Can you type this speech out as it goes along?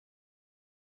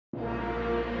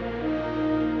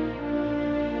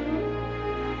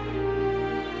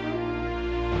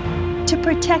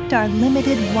protect our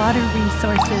limited water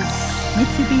resources.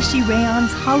 Mitsubishi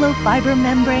Rayon's hollow fiber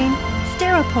membrane,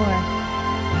 Sterapore.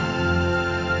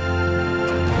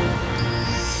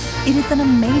 It is an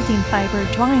amazing fiber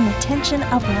drawing attention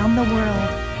around the world.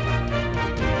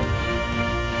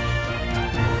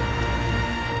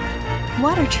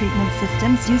 Water treatment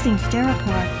systems using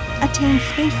Sterapore attain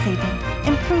space saving,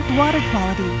 improved water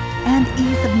quality, and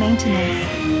ease of maintenance.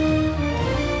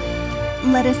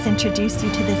 Let us introduce you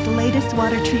to this latest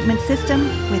water treatment system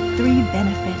with 3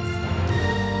 benefits.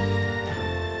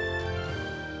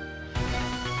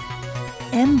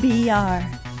 MBR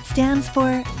stands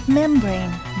for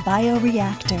Membrane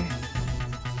Bioreactor.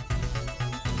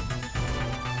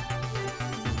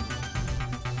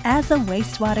 As a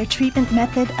wastewater treatment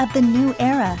method of the new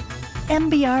era,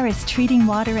 MBR is treating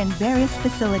water in various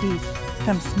facilities,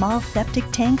 from small septic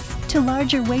tanks to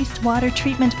larger wastewater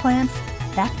treatment plants,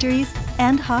 factories,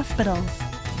 and hospitals.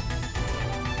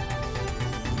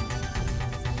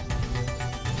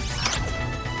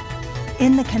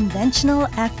 In the conventional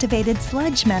activated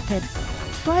sludge method,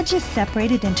 sludge is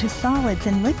separated into solids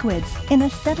and liquids in a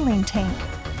settling tank.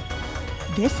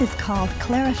 This is called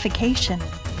clarification.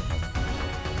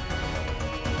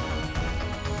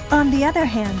 On the other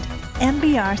hand,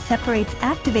 MBR separates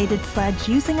activated sludge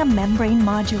using a membrane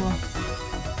module.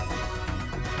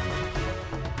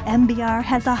 MBR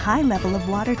has a high level of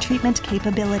water treatment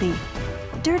capability.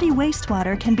 Dirty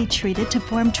wastewater can be treated to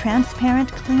form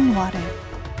transparent, clean water.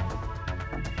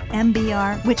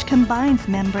 MBR, which combines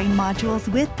membrane modules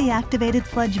with the activated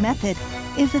sludge method,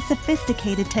 is a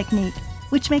sophisticated technique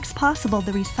which makes possible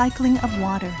the recycling of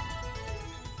water.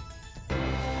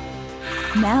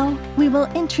 Now, we will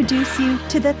introduce you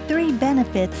to the 3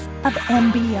 benefits of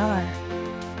MBR.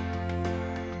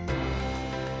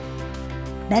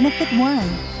 Benefit 1.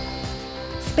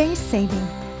 Space saving.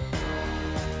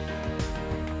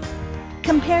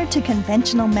 Compared to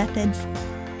conventional methods,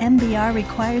 MBR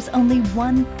requires only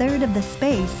 1/3 of the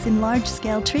space in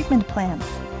large-scale treatment plants.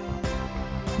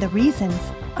 The reasons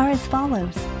are as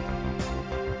follows.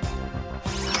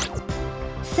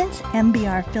 Since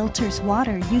MBR filters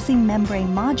water using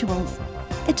membrane modules,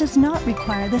 it does not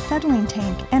require the settling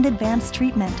tank and advanced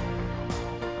treatment.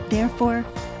 Therefore,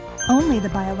 only the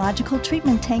biological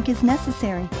treatment tank is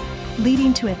necessary,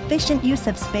 leading to efficient use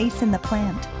of space in the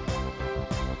plant.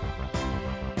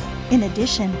 In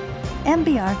addition,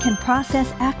 MBR can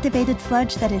process activated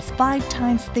sludge that is 5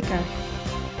 times thicker.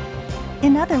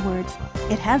 In other words,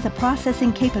 it has a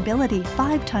processing capability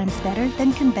 5 times better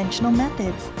than conventional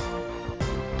methods.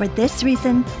 For this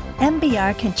reason,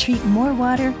 MBR can treat more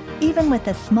water even with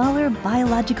a smaller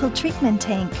biological treatment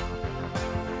tank.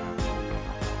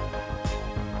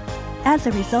 As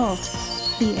a result,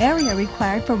 the area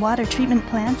required for water treatment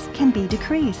plants can be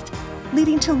decreased,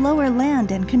 leading to lower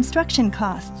land and construction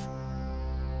costs.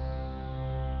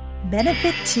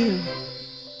 Benefit 2.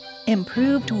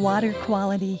 Improved water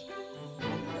quality.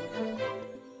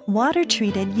 Water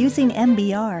treated using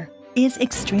MBR is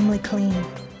extremely clean.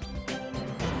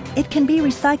 It can be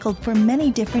recycled for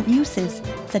many different uses,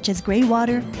 such as gray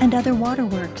water and other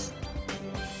waterworks.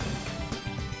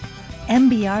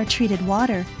 MBR-treated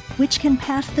water, which can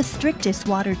pass the strictest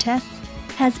water tests,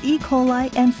 has E. coli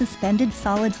and suspended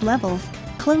solids levels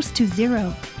close to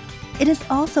 0. It is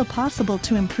also possible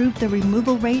to improve the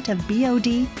removal rate of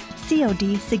BOD,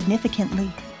 COD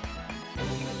significantly.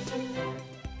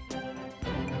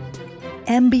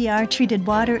 MBR-treated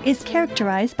water is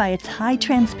characterized by its high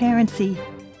transparency.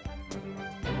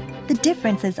 The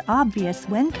difference is obvious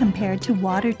when compared to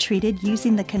water treated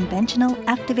using the conventional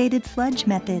activated sludge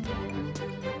method.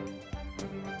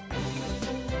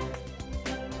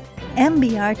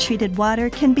 MBR-treated water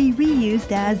can be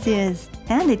reused as is,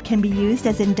 and it can be used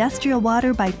as industrial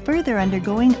water by further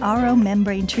undergoing RO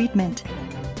membrane treatment.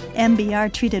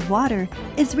 MBR-treated water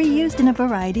is reused in a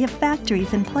variety of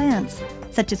factories and plants,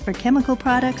 such as for chemical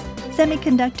products,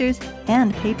 semiconductors,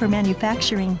 and paper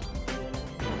manufacturing.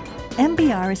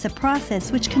 MBR is a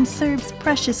process which conserves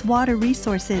precious water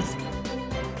resources.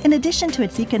 In addition to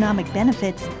its economic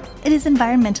benefits, it is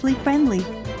environmentally friendly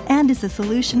and is a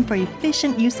solution for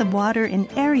efficient use of water in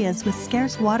areas with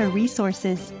scarce water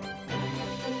resources.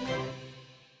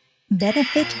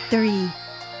 Benefit 3.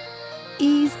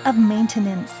 Ease of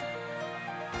maintenance.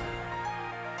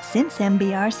 Since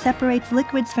MBR separates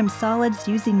liquids from solids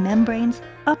using membranes,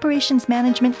 operations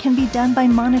management can be done by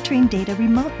monitoring data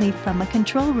remotely from a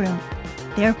control room.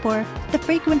 Therefore, the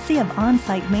frequency of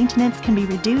on-site maintenance can be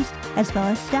reduced, as well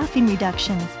as staffing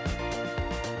reductions.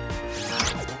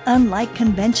 Unlike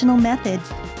conventional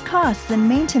methods, costs and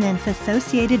maintenance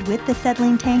associated with the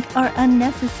settling tank are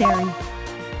unnecessary.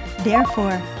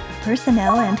 Therefore,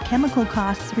 personnel and chemical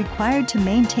costs required to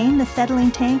maintain the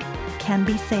settling tank can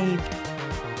be saved.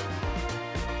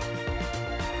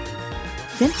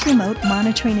 Since remote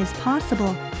monitoring is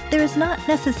possible, there is not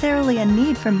necessarily a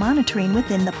need for monitoring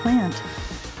within the plant.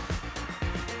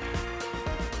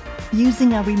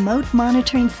 Using a remote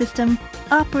monitoring system,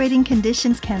 operating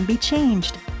conditions can be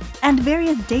changed, and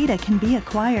various data can be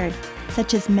acquired,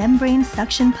 such as membrane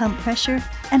suction pump pressure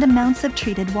and amounts of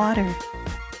treated water.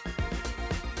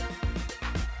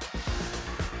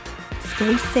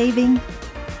 Space saving,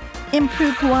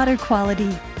 improved water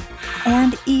quality,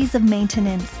 and ease of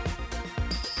maintenance.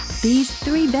 These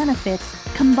three benefits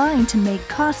combine to make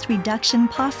cost reduction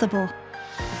possible.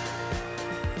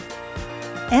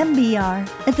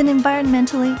 MBR is an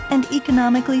environmentally and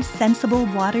economically sensible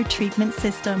water treatment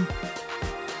system.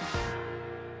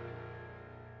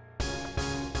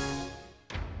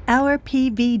 Our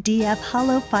PVDF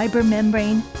hollow fiber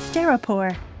membrane,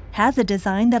 Sterapore, has a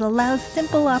design that allows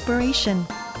simple operation,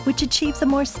 which achieves a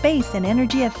more space and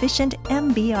energy-efficient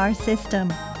MBR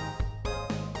system.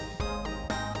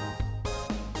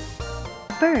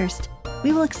 First,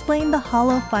 we will explain the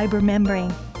hollow fiber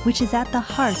membrane, which is at the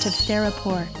heart of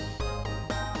Sterapore.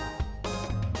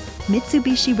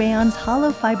 Mitsubishi Rayon's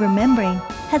hollow fiber membrane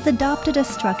has adopted a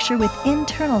structure with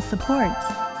internal supports.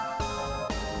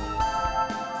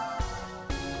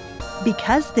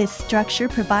 Because this structure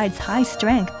provides high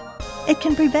strength, it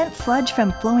can prevent sludge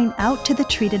from flowing out to the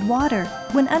treated water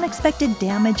when unexpected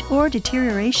damage or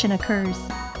deterioration occurs.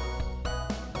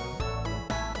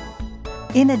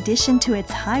 In addition to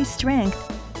its high strength,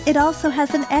 it also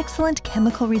has an excellent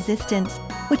chemical resistance,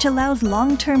 which allows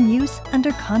long-term use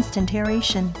under constant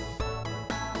aeration.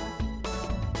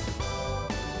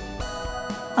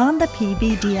 On the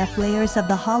PVDF layers of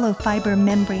the hollow fiber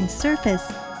membrane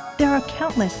surface, there are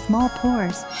countless small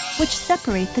pores, which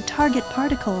separate the target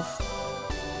particles.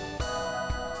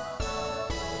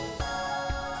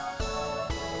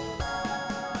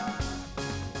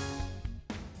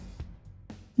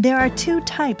 There are two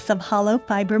types of hollow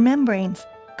fiber membranes,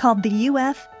 called the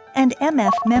UF and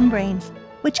MF membranes,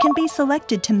 which can be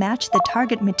selected to match the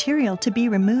target material to be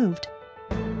removed.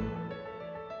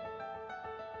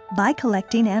 By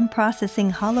collecting and processing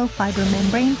hollow fiber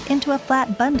membranes into a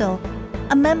flat bundle,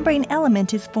 a membrane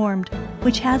element is formed,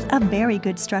 which has a very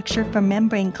good structure for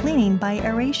membrane cleaning by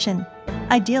aeration,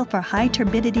 ideal for high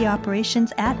turbidity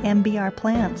operations at MBR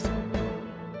plants.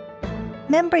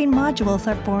 Membrane modules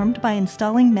are formed by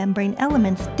installing membrane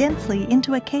elements densely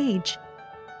into a cage.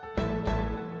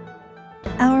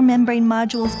 Our membrane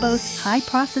modules boast high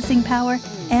processing power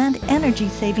and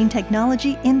energy-saving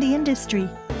technology in the industry.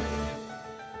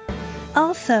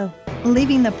 Also,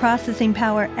 leaving the processing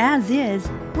power as is,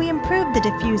 we improved the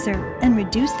diffuser and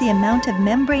reduced the amount of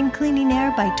membrane cleaning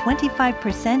air by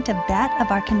 25% of that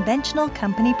of our conventional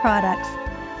company products,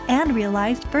 and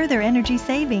realized further energy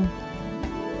saving.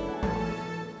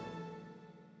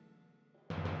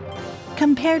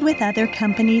 Compared with other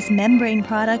companies' membrane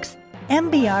products,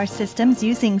 MBR systems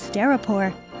using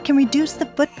Sterapore can reduce the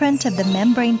footprint of the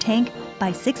membrane tank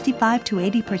by 65 to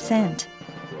 80%.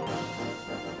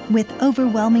 With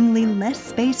overwhelmingly less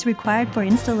space required for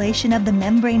installation of the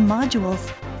membrane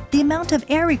modules, the amount of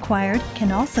air required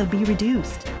can also be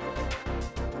reduced.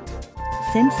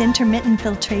 Since intermittent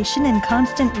filtration in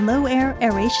constant low-air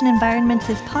aeration environments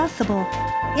is possible,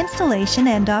 installation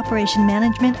and operation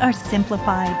management are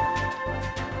simplified.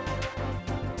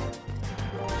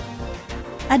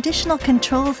 Additional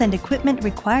controls and equipment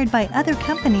required by other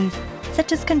companies,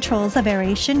 such as controls of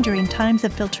aeration during times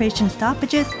of filtration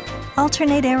stoppages,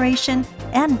 alternate aeration,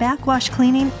 and backwash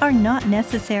cleaning are not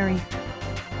necessary.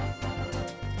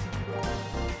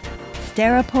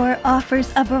 Sterapore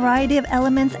offers a variety of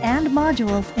elements and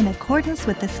modules in accordance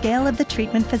with the scale of the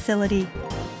treatment facility.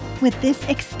 With this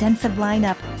extensive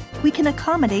lineup, we can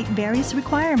accommodate various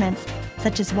requirements,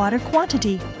 such as water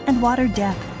quantity and water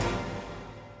depth.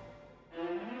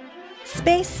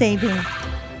 Space saving,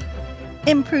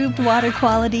 improved water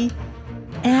quality,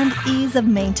 and ease of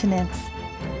maintenance.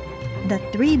 The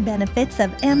three benefits of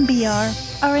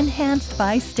MBR are enhanced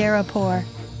by Sterapore,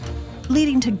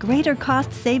 leading to greater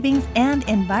cost savings and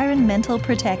environmental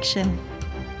protection.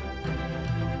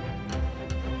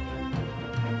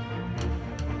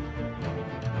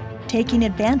 Taking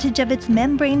advantage of its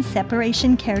membrane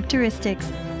separation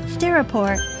characteristics,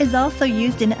 Sterapore is also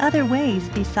used in other ways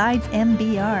besides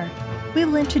MBR. We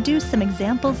will introduce some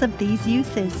examples of these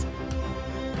uses.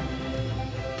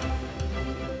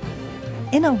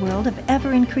 In a world of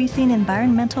ever-increasing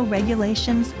environmental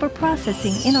regulations for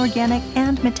processing inorganic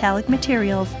and metallic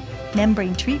materials,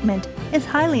 membrane treatment is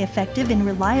highly effective in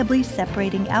reliably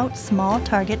separating out small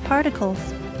target particles.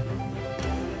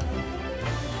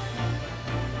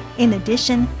 In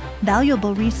addition,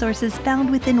 valuable resources found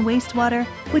within wastewater,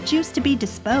 which used to be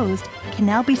disposed, can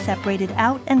now be separated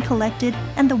out and collected,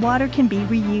 and the water can be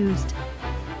reused.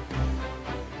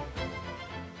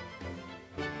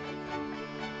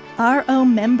 RO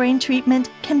membrane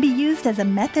treatment can be used as a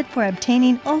method for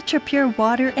obtaining ultra-pure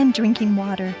water and drinking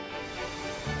water.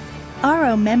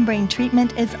 RO membrane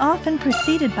treatment is often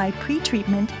preceded by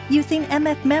pre-treatment using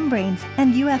MF membranes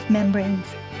and UF membranes.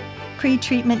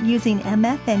 Pre-treatment using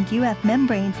MF and UF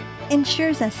membranes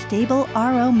ensures a stable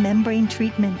RO membrane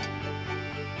treatment.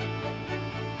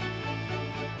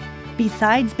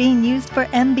 Besides being used for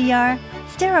MBR,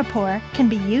 Sterapore can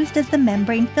be used as the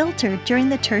membrane filter during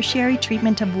the tertiary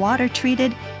treatment of water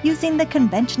treated using the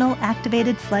conventional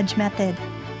activated sludge method.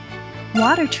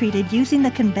 Water treated using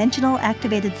the conventional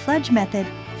activated sludge method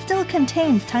still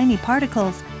contains tiny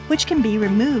particles, which can be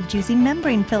removed using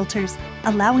membrane filters,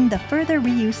 allowing the further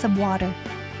reuse of water.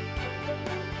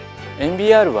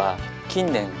 MBR は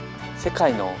近年、世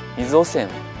界の水汚染、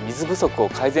水不足を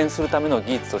改善するための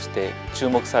技術として注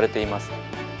目されています。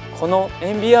この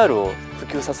MBR を普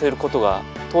及させることが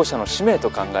当社の使命と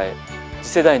考え、次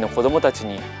世代の子どもたち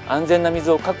に安全な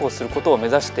水を確保することを目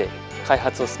指して開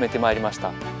発を進めてまいりまし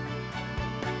た。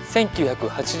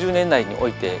1980年代にお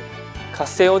いて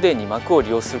活性汚泥に膜を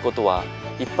利用することは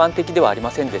一般的ではあり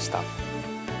ませんでした。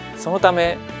そのた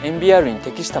め MBR に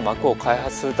適した膜を開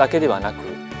発するだけではなく、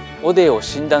汚泥を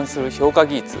診断する評価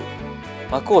技術、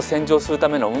膜を洗浄するた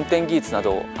めの運転技術な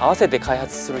どを合わせて開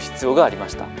発する必要がありま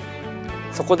した。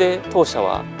そこで当社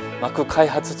は膜開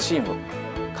発チーム、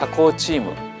加工チー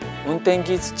ム、運転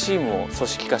技術チームを組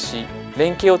織化し、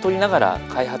連携を取りながら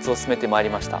開発を進めてまいり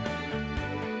ました。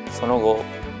その後、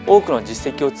多くの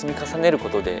実績を積み重ねるこ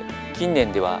とで、近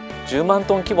年では10万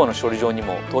トン規模の処理場に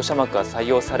も当社膜が採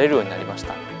用されるようになりまし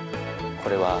た。こ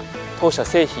れは当社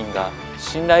製品が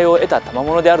信頼を得た賜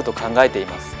物であると考えてい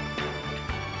ます。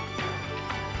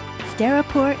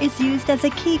Sterapore is used as a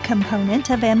key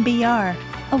component of MBR,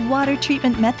 a water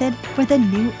treatment method for the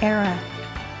new era.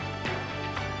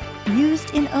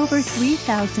 Used in over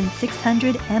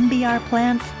 3,600 MBR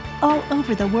plants all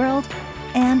over the world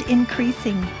and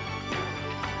increasing.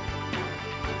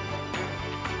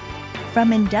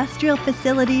 From industrial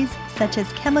facilities such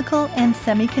as chemical and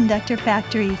semiconductor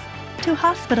factories to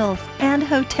hospitals and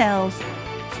hotels,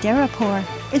 Sterapore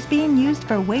is being used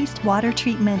for wastewater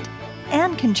treatment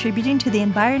and contributing to the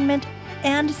environment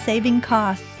and saving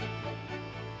costs.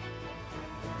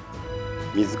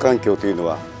 水環境というの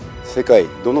は世界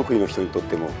どの国の人にとっ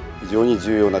ても非常に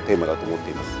重要なテーマだと思っ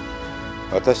ています。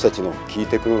私たちのキー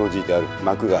テクノロジーである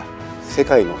膜が世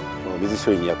界の水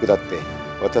処理に役立って、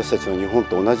私たちの日本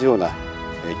と同じような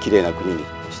きれいな国に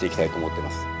していきたいと思ってい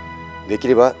ます。でき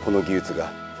ればこの技術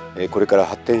がこれから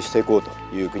発展していこうと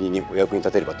いう国にお役に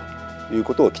立てればという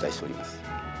ことを期待しております。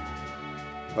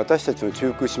私たちの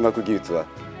中空糸膜技術は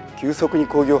急速に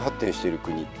工業発展している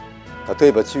国、例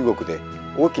えば中国で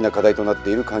大きな課題となって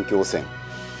いる環境汚染、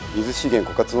水資源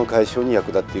枯渇の解消に役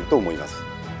立っていると思います。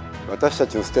私た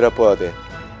ちのステラポアで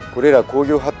これら工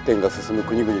業発展が進む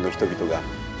国々の人々が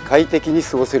快適に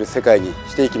過ごせる世界に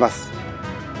していきます。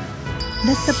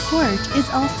The support is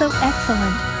also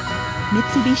excellent.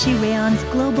 Mitsubishi Rayon's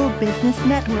global business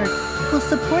network will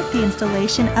support the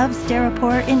installation of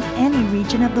Sterapore in any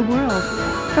region of the world,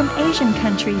 from Asian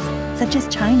countries such as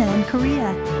China and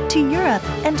Korea to Europe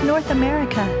and North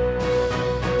America.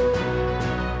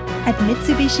 At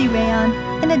Mitsubishi Rayon,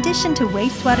 in addition to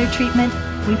wastewater treatment,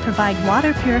 we provide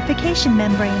water purification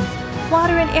membranes,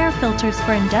 water and air filters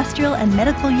for industrial and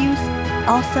medical use,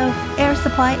 also air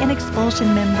supply and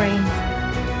expulsion membranes.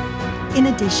 In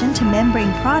addition to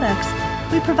membrane products,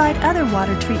 we provide other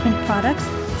water treatment products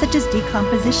such as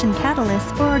decomposition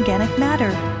catalysts for organic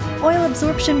matter, oil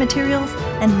absorption materials,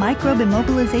 and microbe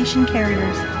immobilization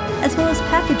carriers, as well as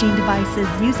packaging devices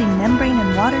using membrane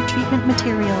and water treatment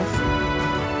materials.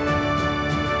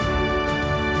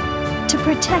 To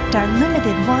protect our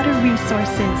limited water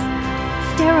resources,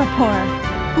 Sterapore,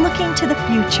 looking to the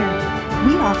future,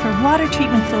 we offer water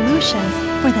treatment solutions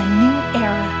for the new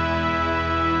era.